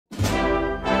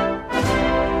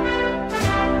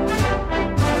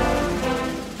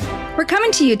We're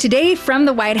coming to you today from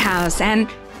the White House, and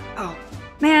oh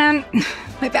man,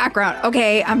 my background.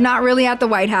 Okay, I'm not really at the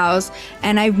White House,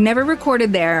 and I've never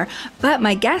recorded there, but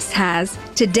my guest has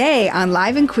today on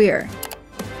Live and Queer.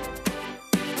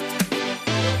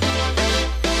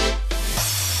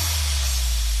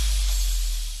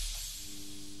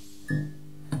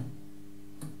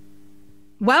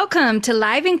 Welcome to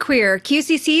Live and Queer,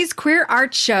 QCC's Queer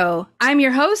Art Show. I'm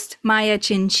your host, Maya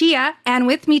Chinchilla, and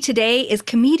with me today is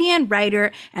comedian,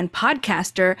 writer, and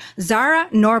podcaster Zahra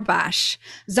Noorbakhsh.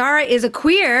 Zahra is a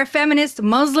queer, feminist,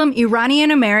 Muslim,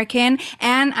 Iranian American,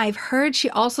 and I've heard she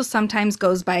also sometimes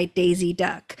goes by Daisy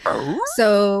Duck.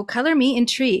 So color me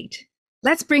intrigued.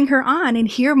 Let's bring her on and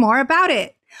hear more about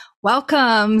it.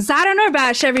 Welcome, Zara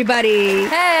Noorbakhsh, everybody.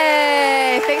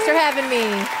 Hey, thanks for having me.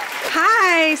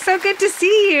 Hi, so good to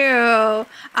see you.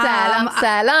 Salam,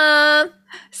 salam.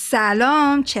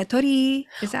 Salam, chetori.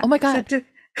 Is that? Oh my God. Is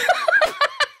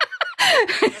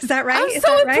that right? I'm Is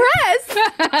so that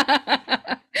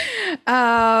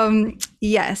right?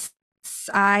 Yes,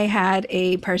 I had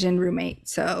a Persian roommate,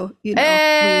 so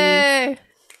Hey.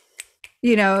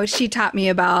 she taught me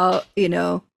about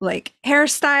like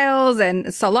hairstyles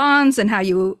and salons and how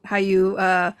you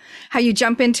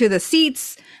jump into the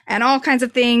seats and all kinds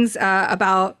of things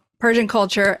about Persian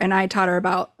culture, and I taught her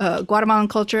about Guatemalan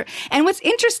culture. And what's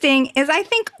interesting is I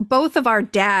think both of our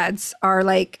dads are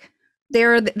like they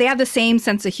have the same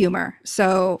sense of humor.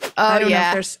 So I don't know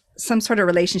if there's some sort of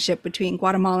relationship between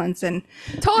Guatemalans and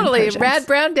Totally, and rad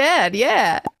brown dad,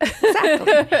 yeah.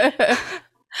 Exactly.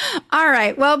 All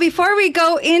right. Well, before we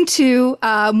go into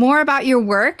more about your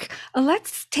work,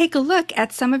 let's take a look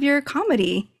at some of your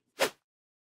comedy.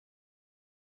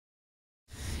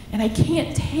 And I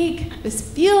can't take this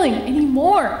feeling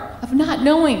anymore of not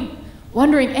knowing,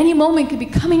 wondering any moment could be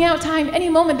coming out time, any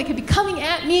moment they could be coming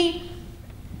at me.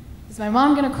 Is my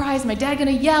mom gonna cry? Is my dad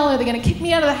gonna yell? Are they gonna kick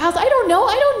me out of the house? I don't know.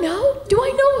 Do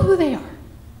I know who they are?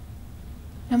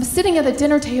 And I'm sitting at the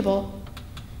dinner table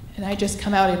and I just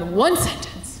come out in one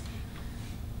sentence.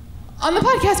 On the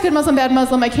podcast, Good Muslim, Bad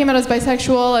Muslim, I came out as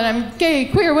bisexual and I'm gay,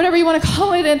 queer, whatever you want to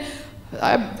call it. And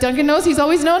Duncan knows, he's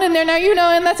always known, and there now you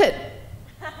know, and that's it.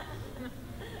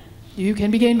 You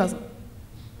can be gay and Muslim.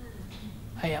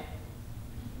 I am.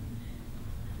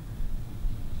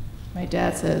 My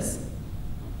dad says,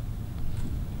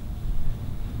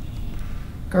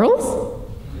 girls?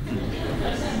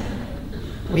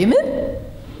 Women?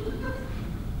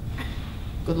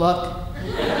 Good luck.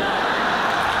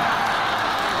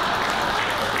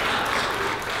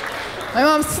 My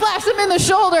mom slaps him in the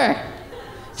shoulder.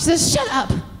 She says, shut up.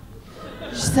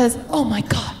 She says, oh my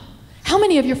God, how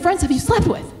many of your friends have you slept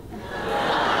with?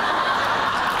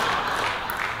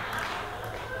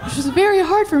 Which was very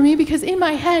hard for me because in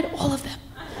my head, all of them.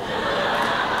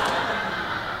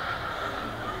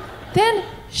 Then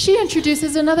she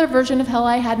introduces another version of hell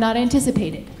I had not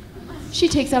anticipated. She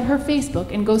takes out her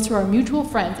Facebook and goes to our mutual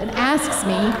friends and asks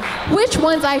me which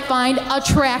ones I find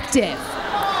attractive.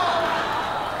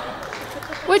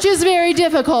 Which is very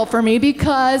difficult for me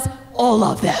because all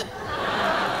of them.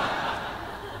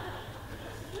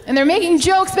 And they're making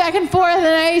jokes back and forth, and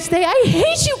I say, I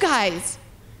hate you guys.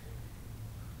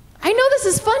 I know this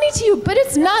is funny to you, but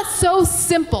it's not so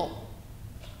simple.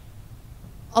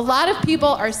 A lot of people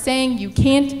are saying you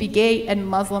can't be gay and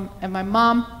Muslim, and my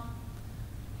mom,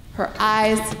 her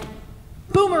eyes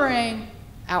boomerang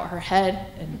out her head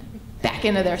and back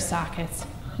into their sockets.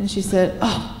 And she said,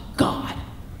 oh, God.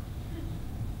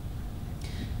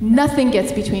 Nothing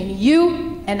gets between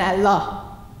you and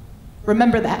Allah.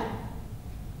 Remember that.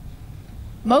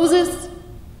 Moses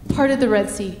parted the Red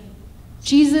Sea.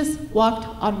 Jesus walked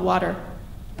on water.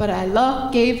 But Allah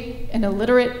gave an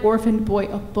illiterate orphaned boy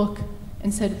a book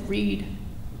and said, read.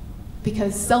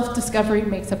 Because self-discovery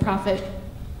makes a prophet,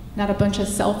 not a bunch of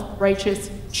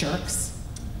self-righteous jerks.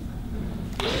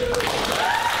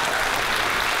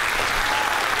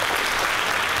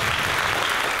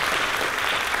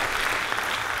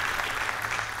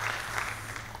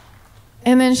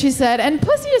 And then she said, and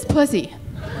pussy is pussy.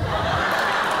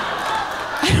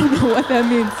 I don't know what that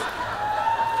means.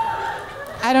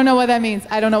 I don't know what that means.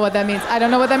 I don't know what that means. I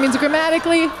don't know what that means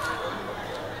grammatically.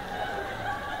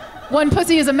 One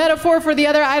pussy is a metaphor for the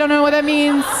other. I don't know what that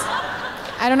means.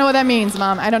 I don't know what that means,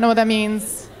 Mom. I don't know what that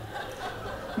means.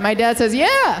 My dad says,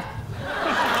 yeah.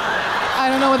 I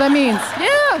don't know what that means.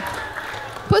 Yeah.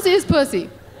 Pussy is pussy.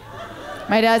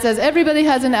 My dad says, everybody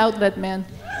has an outlet, man.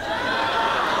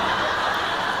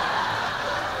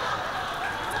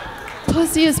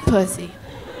 Pussy is pussy.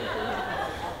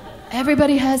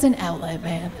 Everybody has an outlet,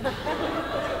 man.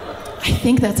 I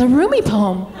think that's a Rumi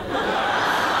poem.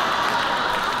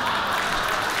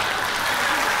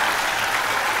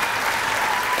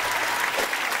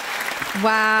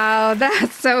 Wow,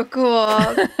 that's so cool.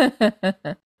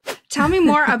 Tell me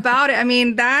more about it. I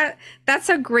mean, that's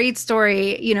a great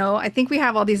story. You know, I think we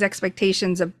have all these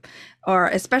expectations of, or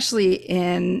especially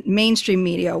in mainstream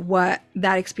media, what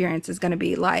that experience is going to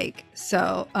be like.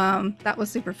 So that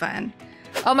was super fun.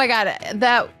 Oh my God,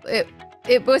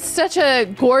 it was such a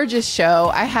gorgeous show.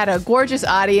 I had a gorgeous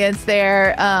audience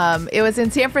there. It was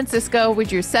in San Francisco. We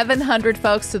drew 700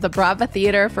 folks to the Brava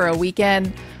Theater for a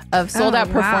weekend of sold out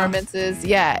performances.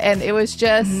 Yeah, and it was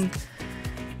just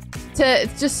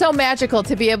it's just so magical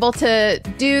to be able to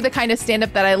do the kind of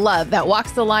stand-up that I love, that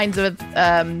walks the lines of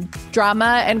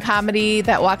drama and comedy,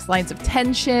 that walks the lines of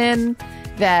tension,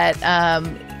 that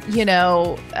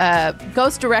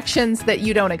goes directions that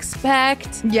you don't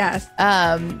expect. Yes.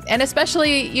 And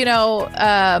especially,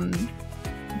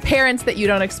 parents that you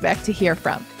don't expect to hear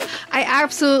from. I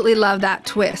absolutely love that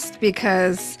twist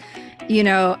because,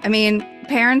 I mean,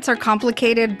 parents are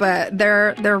complicated, but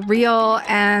they're real,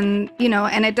 and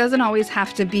and it doesn't always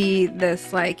have to be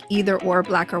this like either or,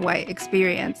 black or white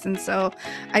experience. And so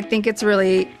I think it's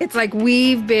like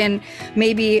we've been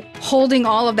maybe holding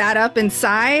all of that up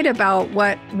inside about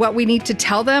what we need to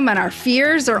tell them, and our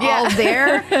fears are all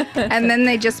there, and then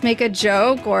they just make a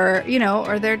joke, or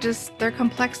or they're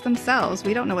complex themselves.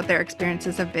 We don't know what their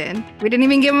experiences have been. We didn't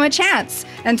even give them a chance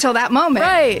until that moment.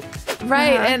 Right.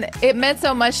 And it meant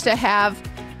so much to have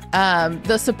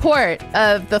the support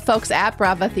of the folks at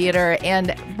Brava Theater,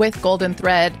 and with Golden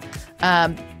Thread,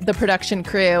 the production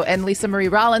crew, and Lisa Marie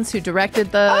Rollins, who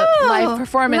directed the live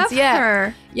performance. Love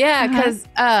her. Yeah, because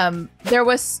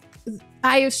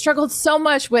I struggled so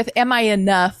much with, am I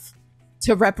enough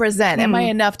to represent? Am I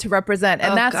enough to represent?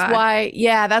 And that's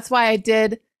why I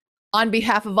did On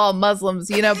Behalf of All Muslims,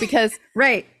 because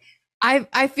right.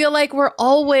 I feel like we're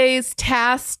always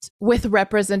tasked with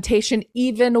representation,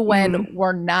 even when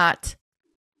we're not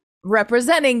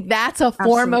representing. That's a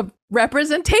form of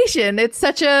representation. It's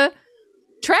such a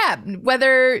trap,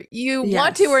 whether you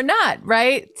want to or not,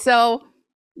 right? So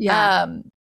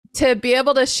to be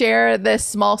able to share this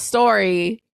small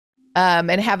story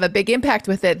and have a big impact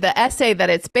with it, the essay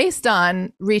that it's based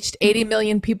on reached 80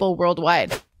 million people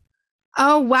worldwide.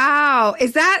 Oh, wow.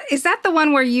 Is that the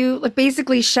one where you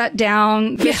basically shut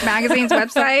down Bitch Magazine's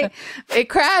website? It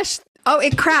crashed. Oh,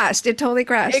 it crashed. It totally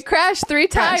crashed. It crashed 3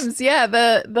 times. Yeah,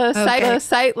 the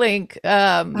site link.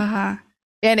 And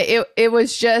it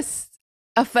was just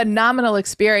a phenomenal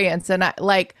experience. And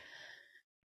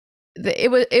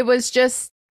it was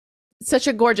just such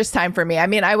a gorgeous time for me. I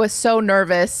mean, I was so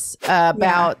nervous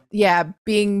about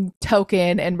being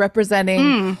token and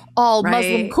representing all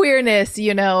Muslim queerness,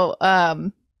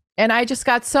 and I just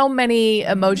got so many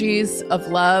emojis of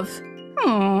love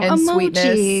and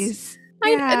sweetness.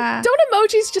 Don't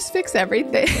emojis just fix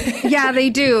everything? Yeah,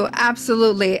 they do.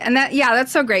 Absolutely. And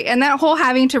that's so great. And that whole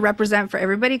having to represent for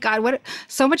everybody, God,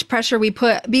 so much pressure we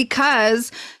put,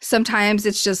 because sometimes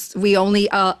it's just, we only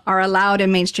are allowed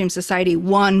in mainstream society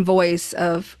one voice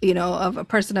of, of a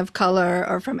person of color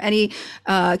or from any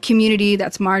community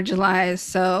that's marginalized.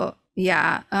 So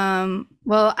yeah.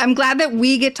 Well, I'm glad that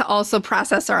we get to also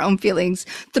process our own feelings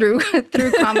through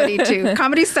comedy too.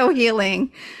 Comedy's so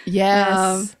healing.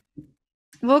 Yes.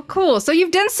 Well, cool. So you've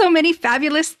done so many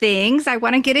fabulous things. I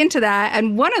want to get into that.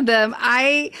 And one of them,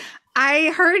 I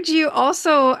heard you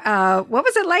also, what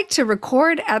was it like to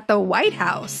record at the White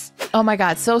House? Oh my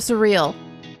God, so surreal.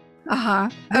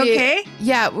 Okay.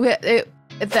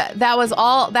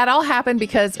 That all happened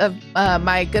because of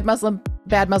my Good Muslim,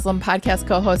 Bad Muslim podcast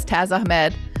co-host, Taz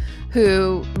Ahmed,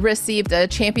 who received a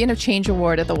Champion of Change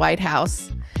award at the White House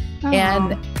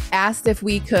and asked if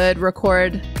we could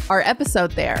record our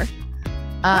episode there.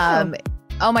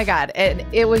 Oh my God. And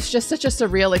it was just such a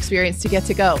surreal experience to get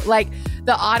to go. Like,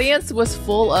 the audience was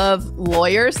full of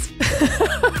lawyers.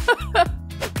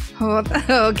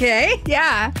 Okay.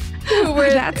 Yeah. Who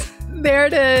were there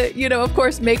to, of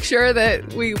course, make sure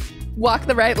that we walk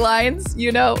the right lines,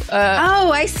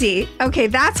 Oh, I see. Okay.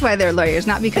 That's why they're lawyers,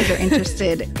 not because they're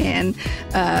interested in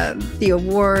the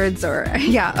awards or,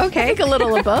 okay. I think a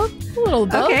little of both.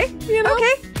 Okay.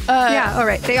 Okay. All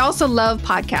right. They also love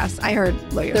podcasts. I heard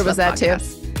lawyers. There was that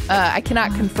podcasts too. I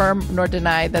cannot confirm nor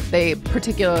deny that they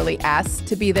particularly asked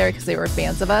to be there because they were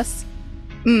fans of us.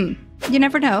 You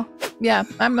never know. Yeah,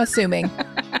 I'm assuming.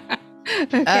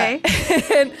 Okay.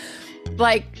 And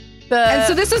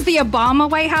so this is the Obama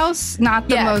Whitehouse, not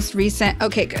the most recent.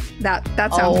 Okay, good. That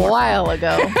sounds a while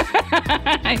ago.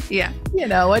 Yeah.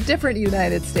 A different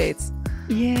United States.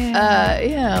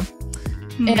 Yeah.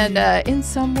 And in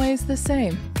some ways the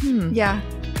same. Yeah.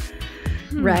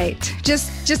 Right.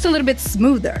 Just a little bit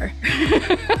smoother.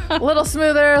 A little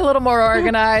smoother, a little more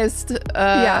organized.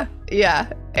 Yeah.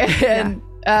 And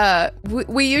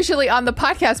we usually on the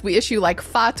podcast, we issue like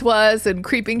fatwas and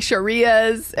creeping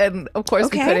sharias. And of course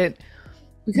we couldn't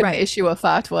issue a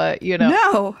fatwa,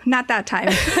 No, not that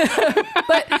time.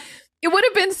 But it would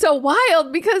have been so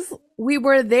wild because we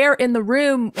were there in the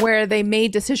room where they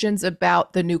made decisions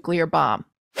about the nuclear bomb.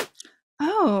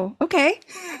 Oh, okay.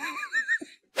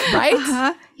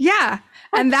 Right? Yeah.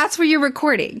 And that's where you're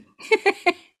recording.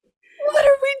 What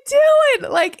are we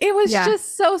doing? Like, it was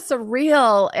just so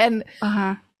surreal. And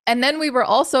then we were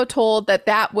also told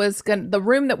that was the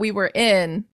room that we were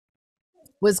in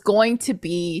was going to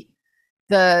be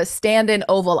the stand-in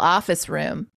Oval Office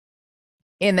room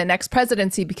in the next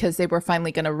presidency because they were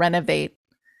finally going to renovate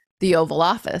the Oval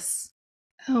Office.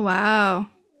 Oh, wow.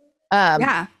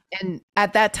 Yeah. And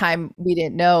at that time, we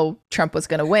didn't know Trump was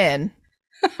going to win.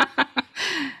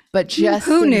 But just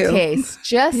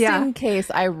in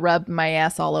case, I rubbed my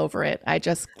ass all over it. I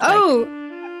just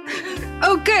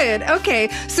Oh, good. Okay.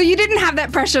 So you didn't have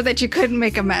that pressure that you couldn't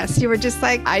make a mess. You were just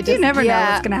like, you never know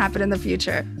what's going to happen in the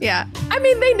future. Yeah. I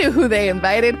mean, they knew who they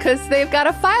invited because they've got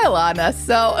a file on us.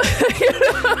 So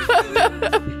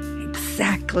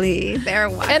exactly. They're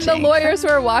watching. And the lawyers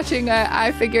were watching.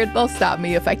 I figured they'll stop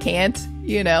me if I can't,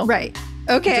 Right.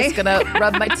 Okay. I'm just going to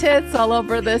rub my tits all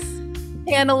over this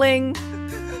paneling.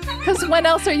 Because when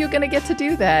else are you going to get to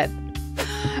do that?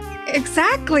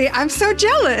 Exactly. I'm so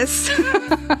jealous.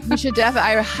 You should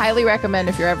I highly recommend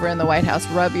if you're ever in the White House,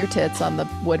 rub your tits on the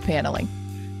wood paneling.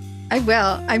 I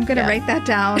will. I'm going to write that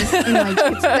down.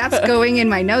 That's going in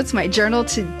my notes, my journal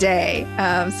today,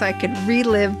 so I could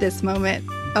relive this moment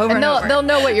over and over. They'll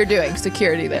know what you're doing.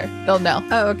 Security there. They'll know.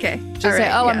 Oh, okay. Just say,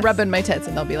 I'm rubbing my tits.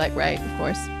 And they'll be like, right, of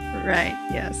course. Right.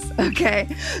 Yes. Okay.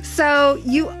 So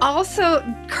you also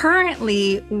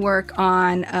currently work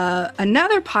on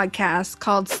another podcast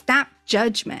called Snap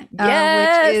Judgment,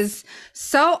 which is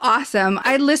so awesome.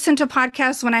 I listen to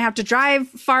podcasts when I have to drive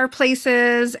far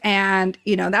places, and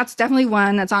that's definitely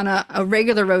one that's on a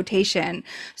regular rotation.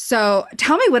 So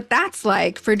tell me what that's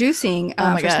like producing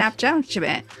for Snap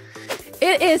Judgment.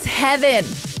 It is heaven.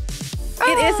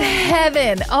 It is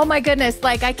heaven. Oh my goodness!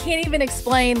 Like, I can't even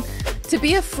explain. To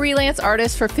be a freelance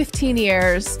artist for 15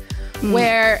 years,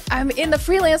 where I'm in the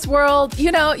freelance world,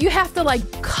 you have to like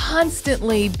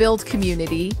constantly build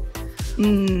community.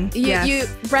 You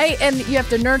right, and you have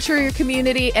to nurture your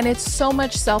community, and it's so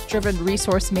much self-driven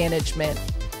resource management.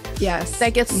 Yes,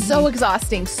 that gets so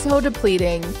exhausting, so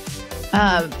depleting,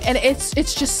 and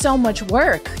it's just so much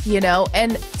work,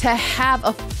 And to have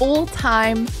a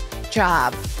full-time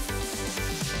job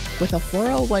with a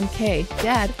 401k.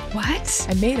 Dad. What?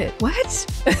 I made it. What?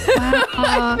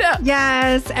 Wow.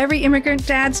 Yes. Every immigrant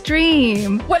dad's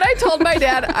dream. When I told my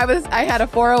dad I had a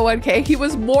 401k, he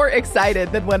was more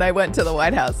excited than when I went to the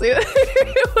White House. He was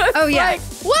like,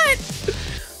 what?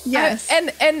 Yes.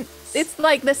 And it's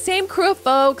like the same crew of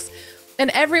folks,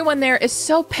 and everyone there is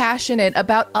so passionate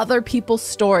about other people's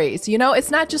stories.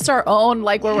 It's not just our own,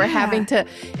 like where we're having to,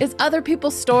 it's other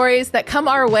people's stories that come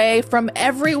our way from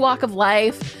every walk of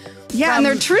life. Yeah, and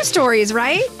they're true stories,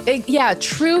 right?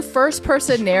 True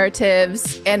first-person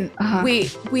narratives, and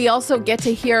we also get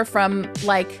to hear from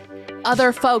like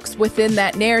other folks within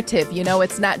that narrative.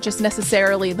 It's not just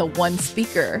necessarily the one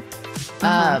speaker.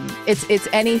 It's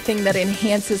anything that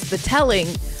enhances the telling,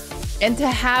 and to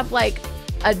have like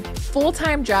a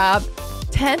full-time job,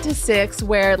 10 to 6,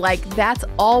 where like that's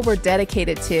all we're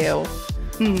dedicated to.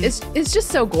 It's just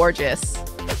so gorgeous.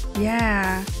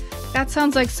 Yeah. That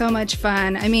sounds like so much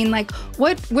fun. I mean, like,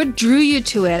 what drew you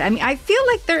to it? I mean, I feel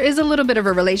like there is a little bit of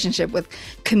a relationship with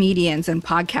comedians and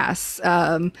podcasts.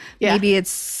 Maybe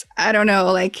it's, I don't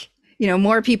know, like,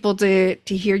 more people to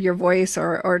hear your voice,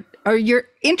 or you're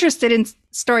interested in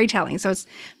storytelling. So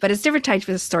it's different types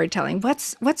of storytelling.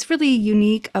 What's really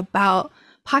unique about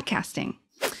podcasting?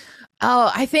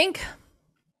 Oh, I think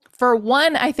for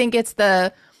one, it's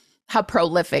how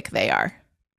prolific they are.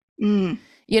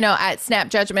 At Snap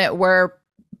Judgment, we're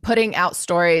putting out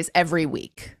stories every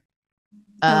week.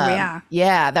 That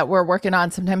we're working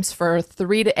on sometimes for from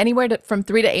 3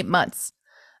 to 8 months.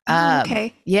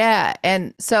 Okay. Yeah.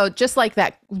 And so just like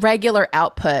that regular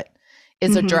output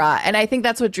is a draw. And I think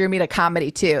that's what drew me to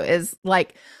comedy too, is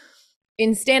like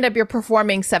in stand-up, you're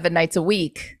performing 7 nights a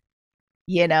week,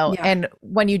 and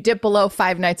when you dip below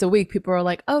 5 nights a week, people are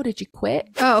like, oh, did you quit?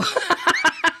 Oh,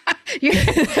 you're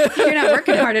not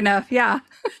working hard enough. Yeah.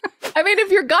 I mean, if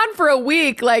you're gone for a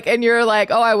week, like, and you're like,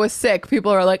 oh, I was sick,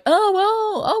 people are like, oh,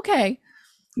 well, okay.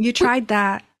 You tried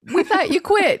that. We thought you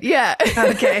quit. Yeah.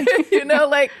 Okay.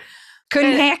 Like,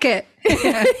 Couldn't hack it.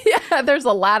 Yeah, there's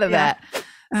a lot of that.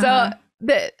 So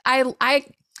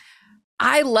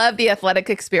I love the athletic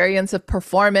experience of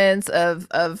performance,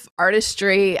 of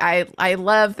artistry. I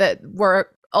love that we're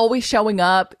always showing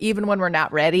up even when we're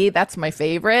not ready. That's my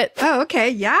favorite. Oh, okay.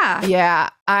 Yeah. Yeah.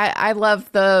 I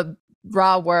love the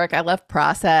raw work. I love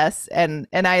process, and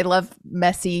I love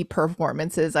messy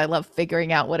performances. I love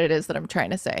figuring out what it is that I'm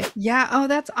trying to say. Yeah. Oh,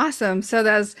 that's awesome. So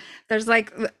there's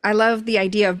like, I love the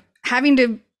idea of having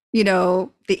to,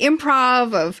 the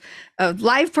improv of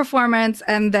live performance,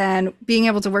 and then being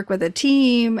able to work with a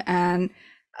team, and,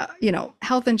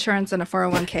 health insurance and a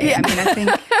 401k. Yeah. I mean, I think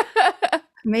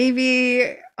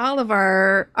maybe all of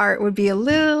our art would be a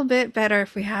little bit better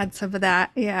if we had some of that.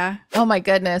 Yeah. Oh my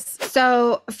goodness.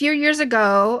 So a few years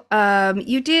ago,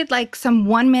 you did like some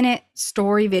 1-minute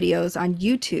story videos on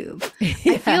YouTube.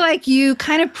 Yeah. I feel like you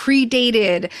kind of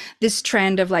predated this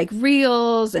trend of like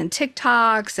reels and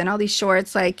TikToks and all these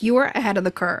shorts. Like you were ahead of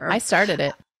the curve. I started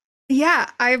it. Yeah,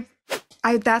 I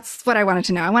that's what I wanted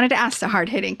to know. I wanted to ask the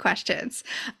hard-hitting questions.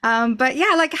 But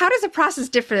yeah, like how does the process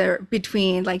differ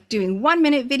between like doing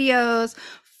 1-minute videos,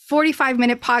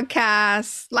 45-minute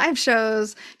podcasts, live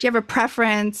shows? Do you have a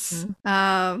preference?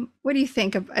 What do you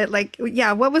think of it? Like,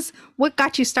 yeah, what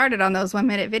got you started on those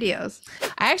 1-minute videos?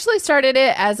 I actually started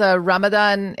it as a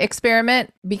Ramadan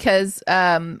experiment because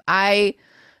I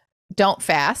don't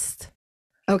fast.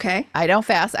 Okay. I don't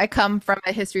fast. I come from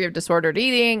a history of disordered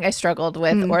eating. I struggled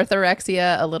with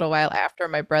orthorexia a little while after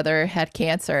my brother had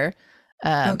cancer.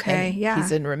 Okay. Yeah.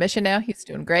 He's in remission now. He's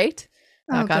doing great.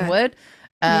 Knock on good. wood.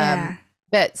 Yeah.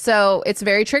 But so it's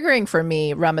very triggering for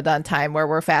me, Ramadan time, where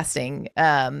we're fasting.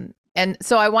 And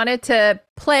so I wanted to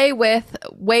play with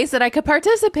ways that I could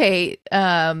participate.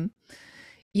 In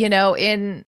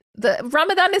the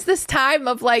Ramadan is this time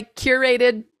of like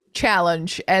curated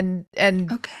challenge and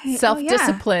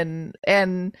self-discipline.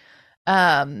 And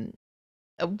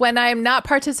when I'm not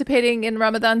participating in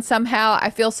Ramadan, somehow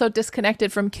I feel so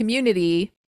disconnected from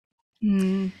community.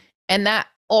 And that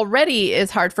already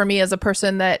is hard for me as a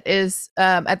person that is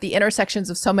at the intersections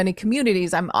of so many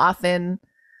communities. I'm often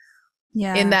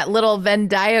in that little Venn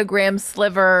diagram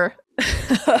sliver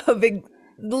of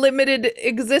limited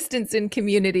existence in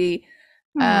community.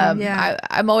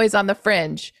 I'm always on the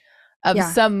fringe of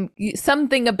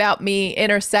something about me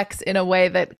intersects in a way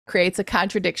that creates a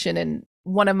contradiction in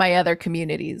one of my other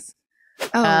communities.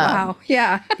 Oh, wow.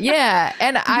 Yeah. Yeah.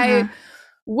 And I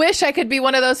wish I could be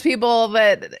one of those people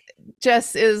that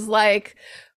just is like,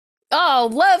 oh,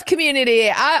 love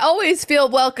community. I always feel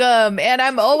welcome and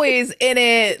I'm always in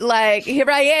it. Like,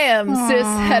 here I am, cis,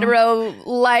 hetero,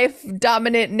 life,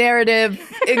 dominant narrative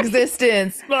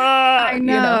existence. I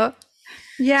know.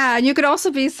 Yeah, and you could also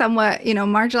be somewhat,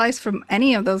 marginalized from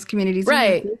any of those communities.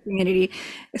 Right. The community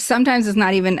sometimes is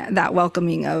not even that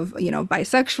welcoming of,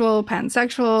 bisexual,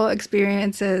 pansexual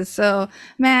experiences. So,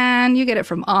 man, you get it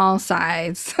from all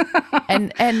sides.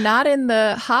 and not in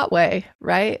the hot way,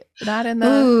 right? Not in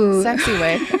the sexy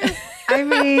way. I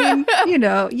mean,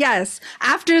 yes.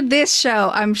 After this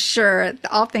show, I'm sure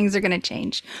all things are going to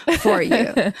change for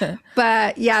you.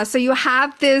 But yeah, so you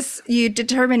have this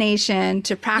determination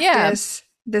to practice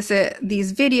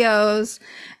these videos,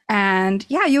 and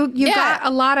you got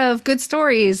a lot of good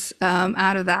stories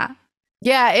out of that.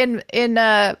 Yeah, in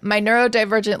my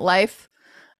neurodivergent life,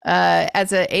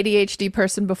 as an ADHD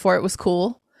person before it was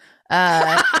cool.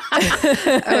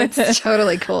 It's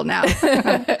totally cool now.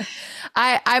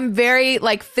 I'm very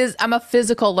I'm a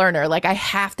physical learner. Like I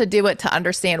have to do it to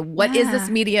understand what is this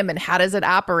medium and how does it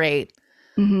operate.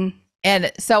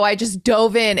 And so I just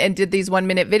dove in and did these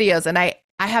 1-minute videos, and I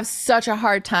have such a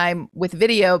hard time with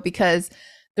video because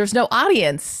there's no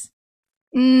audience.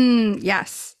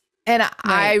 Yes. And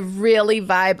I really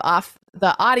vibe off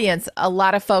the audience. A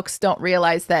lot of folks don't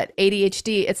realize that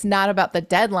ADHD, it's not about the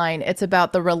deadline. It's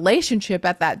about the relationship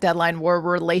at that deadline. We're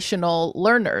relational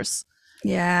learners.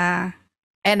 Yeah.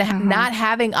 And not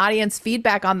having audience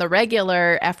feedback on the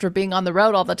regular after being on the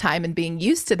road all the time and being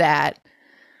used to that,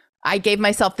 I gave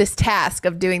myself this task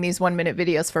of doing these 1-minute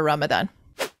videos for Ramadan.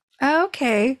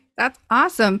 Okay, that's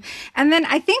awesome. And then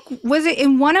I think, was it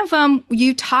in one of them,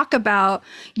 you talk about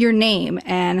your name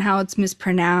and how it's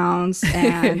mispronounced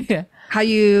and how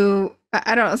you,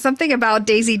 I don't know, something about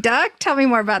Daisy Duck? Tell me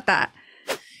more about that.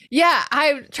 Yeah,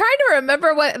 I'm trying to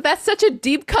remember that's such a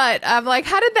deep cut. I'm like,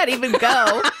 how did that even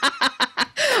go?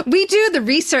 We do the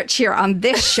research here on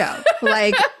this show.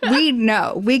 Like, we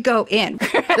know, we go in.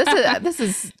 This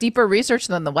is deeper research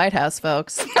than the White House,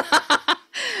 folks.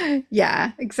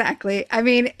 Yeah, exactly. I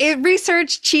mean,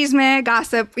 research, chisme,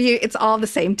 gossip, it's all the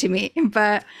same to me.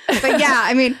 But yeah,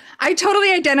 I mean, I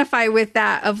totally identify with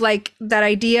that, of like that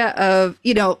idea of,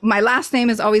 my last name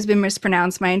has always been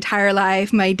mispronounced my entire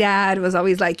life. My dad was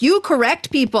always like, you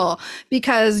correct people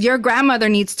because your grandmother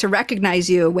needs to recognize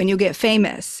you when you get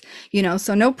famous,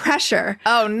 so no pressure.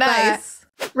 Oh, nice.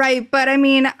 Right. But I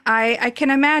mean, I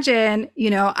can imagine,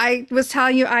 I was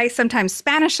telling you, I sometimes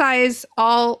Spanishize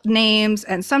all names,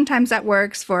 and sometimes that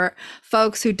works for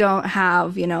folks who don't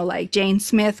have, like Jane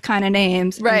Smith kind of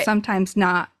names, right. And sometimes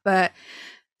not. But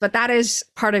that is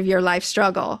part of your life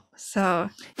struggle. So,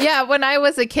 yeah, when I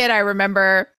was a kid, I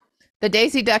remember the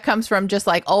Daisy Duck comes from just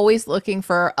like always looking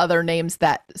for other names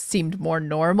that seemed more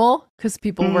normal, because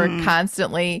people were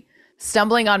constantly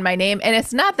stumbling on my name. And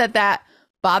it's not that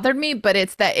bothered me, but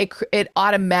it's that it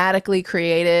automatically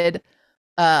created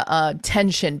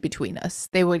tension between us.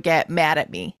 They would get mad at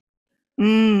me.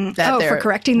 For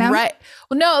correcting them? Right.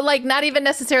 Well, no, like not even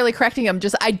necessarily correcting them.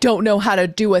 Just, I don't know how to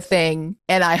do a thing,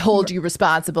 and I hold you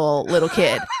responsible, little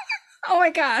kid. Oh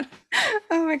my God.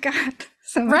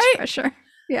 So much pressure.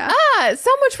 Yeah.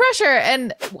 So much pressure.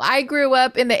 And I grew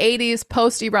up in the 80s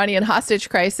post-Iranian hostage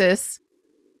crisis.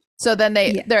 So then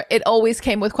it always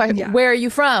came with questions. Yeah. Where are you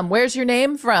from? Where's your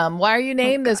name from? Why are you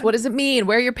named this? What does it mean?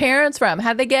 Where are your parents from?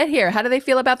 How did they get here? How do they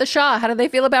feel about the Shah? How do they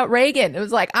feel about Reagan? It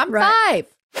was like, I'm 5.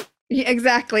 Yeah,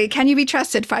 exactly. Can you be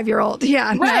trusted, 5-year-old?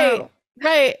 Yeah. Right. No.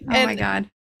 Right. Oh my God.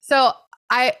 So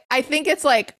I think it's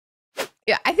like,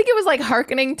 I think it was like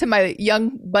hearkening to my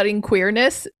young budding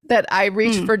queerness that I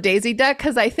reached for Daisy Duck.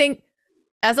 Because I think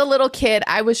as a little kid,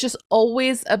 I was just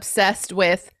always obsessed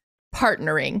with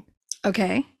partnering.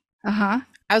 Okay. Uh-huh.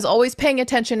 I was always paying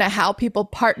attention to how people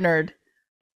partnered.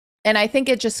 And I think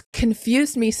it just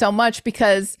confused me so much,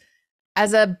 because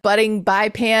as a budding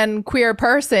bi-pan queer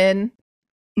person,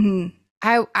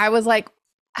 I was like,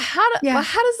 how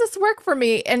does this work for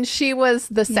me? And she was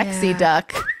the sexy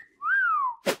duck.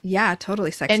 Yeah, totally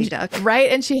sexy duck.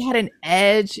 Right. And she had an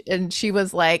edge, and she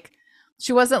wasn't like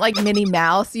Minnie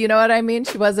Mouse. You know what I mean?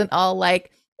 She wasn't all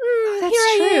like, here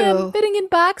I am fitting in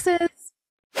boxes.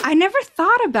 I never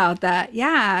thought about that.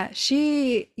 Yeah.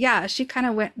 She kind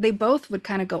of went, they both would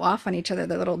kind of go off on each other,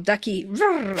 the little ducky,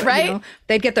 right?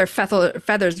 They'd get their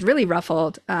feathers really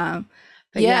ruffled. Yes.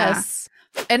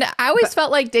 Yeah. And I always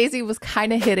felt like Daisy was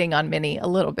kind of hitting on Minnie a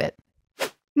little bit.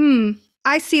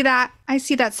 I see that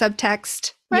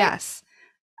subtext. Right? Yes,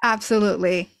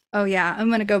 absolutely. Oh yeah. I'm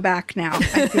going to go back now.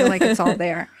 I feel like it's all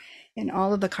there in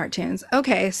all of the cartoons.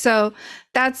 Okay. So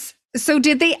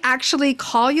did they actually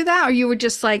call you that, or you were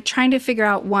just like trying to figure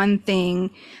out one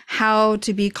thing, how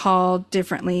to be called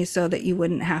differently so that you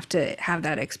wouldn't have to have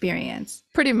that experience?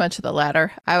 Pretty much the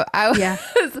latter. I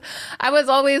was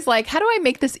always like, how do I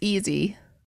make this easy?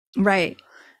 Right.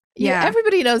 Yeah.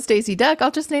 Everybody knows Daisy Duck. I'll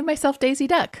just name myself Daisy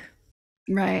Duck.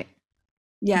 Right.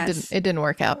 Yes. It didn't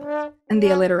work out. And the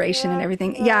alliteration and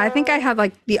everything. Yeah, I think I had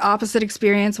like the opposite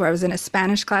experience where I was in a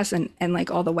Spanish class and like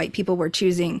all the white people were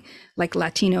choosing like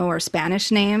Latino or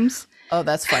Spanish names. Oh,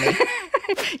 that's funny.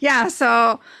 Yeah,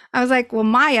 so I was like, well,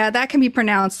 Maya, that can be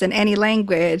pronounced in any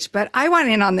language, but I want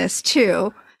in on this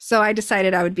too. So I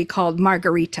decided I would be called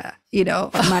Margarita,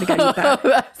 Margarita. Oh,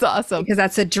 that's awesome. Because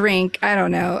that's a drink. I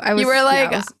don't know. You were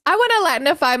like, I want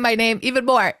to Latinify my name even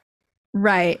more.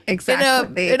 Right,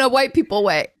 exactly. In a white people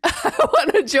way. I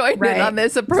want to join in on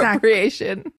this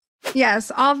appropriation. Exactly.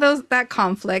 Yes, all that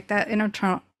conflict, that inner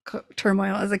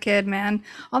turmoil as a kid, man.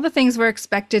 All the things we're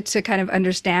expected to kind of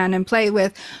understand and play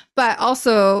with. But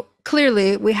also,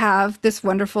 clearly, we have this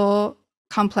wonderful,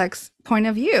 complex point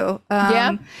of view.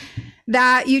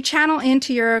 That you channel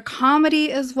into your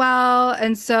comedy as well.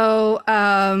 And so,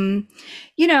 I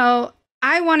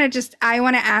want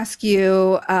to ask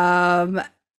you,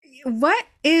 what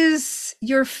is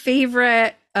your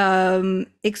favorite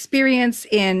experience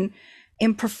in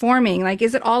performing? Like,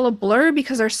 is it all a blur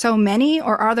because there's so many,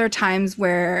 or are there times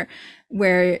where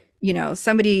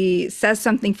somebody says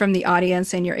something from the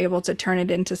audience and you're able to turn it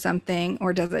into something,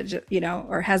 or does it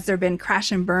or has there been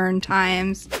crash and burn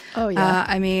times? Oh yeah.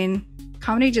 I mean,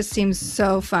 comedy just seems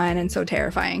so fun and so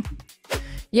terrifying.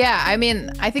 Yeah, I mean,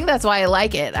 I think that's why I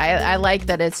like it. I like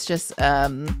that it's just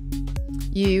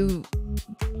you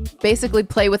basically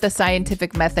play with a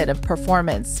scientific method of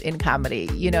performance in comedy.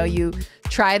 You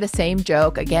try the same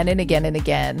joke again and again and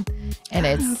again, and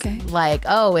it's like,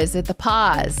 oh, is it the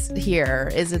pause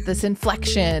here? Is it this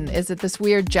inflection? Is it this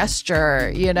weird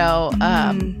gesture?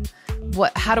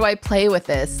 How do I play with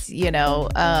this?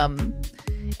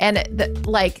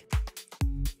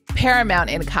 Paramount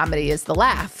in comedy is the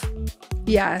laugh.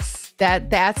 Yes.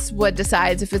 That's what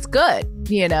decides if it's good,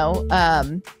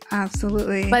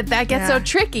 Absolutely. But that gets so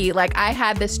tricky. Like I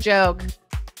had this joke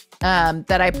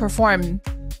that I performed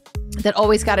that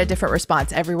always got a different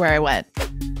response everywhere I went.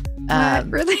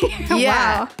 Really?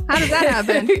 Yeah. Wow. How does that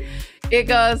happen? It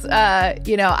goes,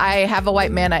 I have a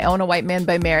white man. I own a white man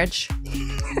by marriage.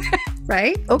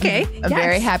 Right? Okay. I'm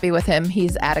very happy with him.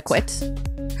 He's adequate.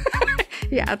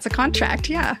 Yeah, it's a contract.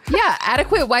 Yeah. Yeah.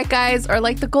 Adequate white guys are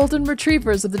like the golden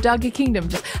retrievers of the doggy kingdom.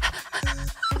 Just,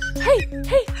 hey,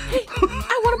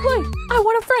 I want to play. I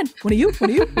want a friend. What are you?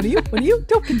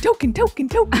 Token.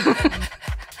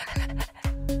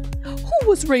 Who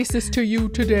was racist to you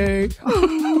today?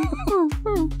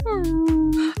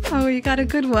 Oh, you got a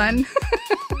good one.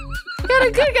 Got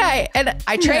a good guy. And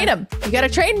I train him. You got to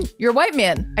train your white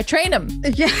man. I train him.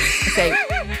 Yeah. I say,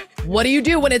 what do you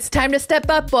do when it's time to step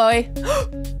up, boy?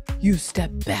 You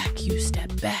step back.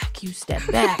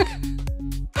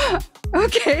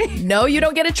 Okay. No, you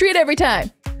don't get a treat every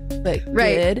time. But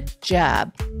good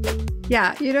job.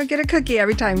 Yeah, you don't get a cookie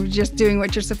every time you're just doing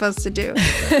what you're supposed to do.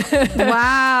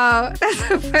 Wow. That's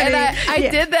so funny. And I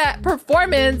did that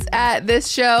performance at this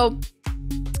show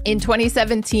in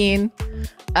 2017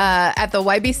 at the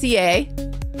YBCA.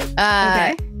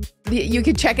 Okay. You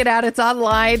can check it out. It's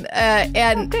online.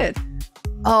 Good.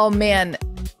 Oh, man.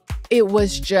 It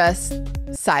was just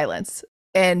silence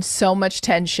and so much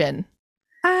tension.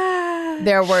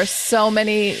 There were so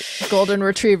many golden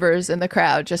retrievers in the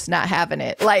crowd just not having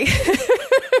it. Like,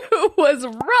 it was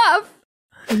rough.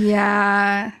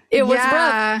 Yeah. It was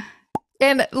rough.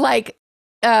 And like,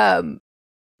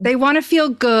 they want to feel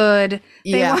good.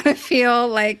 They Yeah. want to feel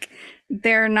like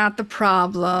they're not the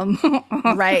problem.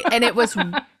 right. And it was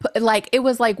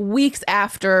like weeks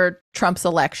after Trump's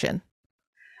election.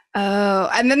 Oh,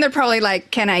 and then they're probably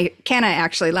like, can I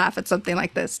actually laugh at something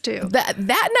like this too? That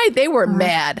night they were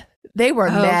mad. They were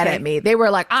mad at me. They were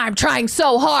like, I'm trying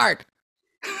so hard.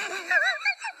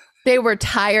 They were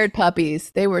tired puppies.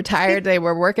 They were tired. They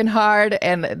were working hard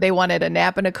and they wanted a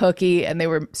nap and a cookie and they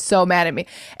were so mad at me.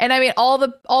 And I mean, all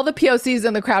the POCs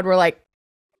in the crowd were like,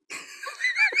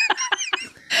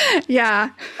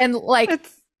 yeah. And like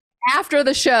after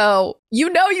the show,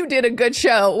 you did a good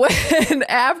show when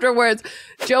afterwards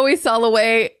Joey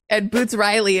Soloway and Boots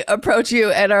Riley approach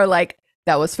you and are like,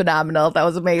 that was phenomenal. That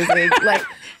was amazing. Like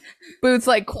Boots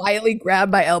like quietly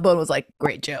grabbed my elbow and was like,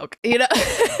 great joke. It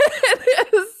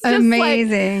was just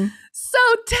amazing. Like, so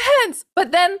tense.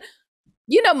 But then,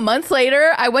 months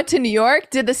later, I went to New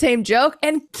York, did the same joke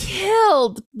and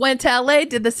killed. Went to LA,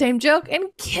 did the same joke and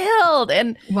killed.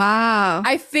 And wow.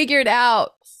 I figured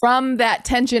out from that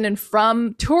tension and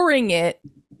from touring it,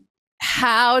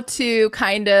 how to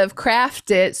kind of craft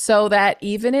it so that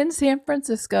even in San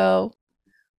Francisco,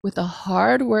 with the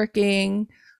hardworking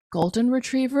golden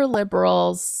retriever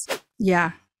liberals.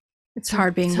 Yeah. It's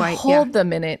hard being white. Hold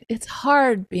them in it. It's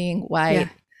hard being white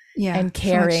and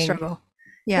caring. So struggle.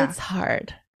 Yeah. It's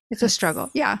hard. It's a struggle.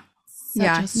 Yeah.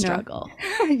 Such a struggle.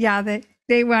 No. Yeah.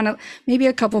 They want maybe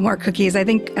a couple more cookies. I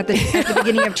think at the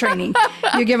beginning of training,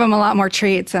 you give them a lot more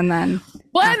treats and then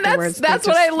afterwards. That's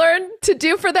what I learned to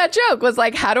do for that joke was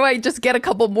like, how do I just get a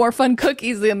couple more fun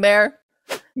cookies in there?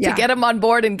 To get them on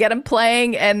board and get them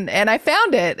playing. And I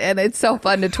found it. And it's so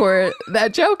fun to tour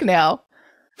that joke now.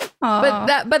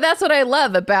 But that's what I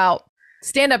love about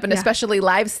stand-up and especially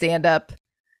live stand-up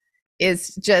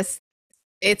is just,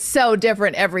 it's so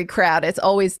different every crowd. It's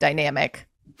always dynamic.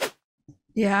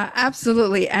 Yeah,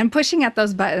 absolutely. And pushing at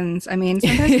those buttons. I mean,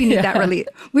 sometimes we need that release.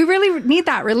 We really need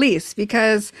that release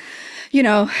because,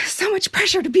 so much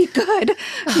pressure to be good,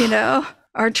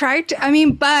 or try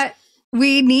to, but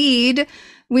we need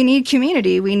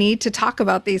community. We need to talk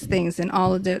about these things in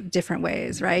all of the different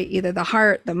ways, right? Either the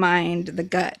heart, the mind, the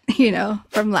gut,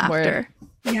 from laughter. Word.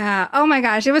 Yeah. Oh my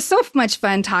gosh. It was so much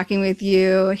fun talking with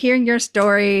you, hearing your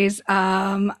stories.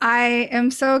 I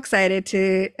am so excited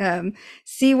to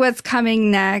see what's coming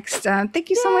next.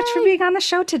 Thank you so much for being on the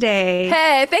show today.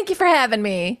 Hey, thank you for having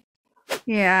me.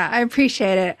 Yeah, I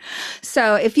appreciate it.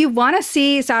 So if you want to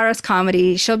see Zahra's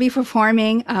comedy, she'll be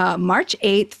performing March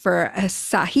 8th for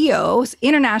Sahio's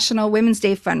International Women's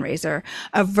Day fundraiser,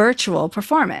 a virtual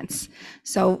performance.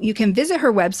 So you can visit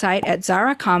her website at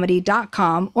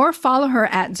zaracomedy.com or follow her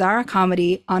at Zahra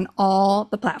Comedy on all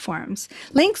the platforms.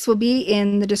 Links will be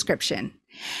in the description.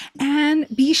 And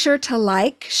be sure to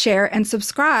like, share, and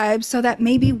subscribe so that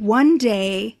maybe one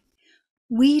day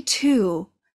we too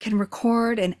can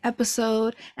record an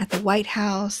episode at the White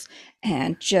House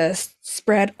and just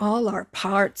spread all our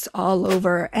parts all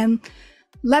over and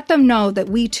let them know that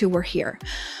we too were here.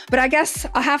 But I guess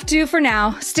I'll have to, for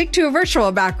now, stick to a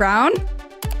virtual background.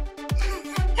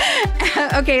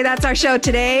 Okay, that's our show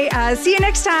today. See you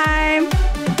next time.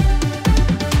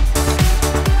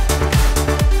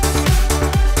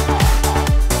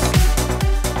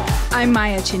 I'm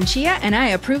Maya Chinchilla, and I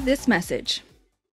approve this message.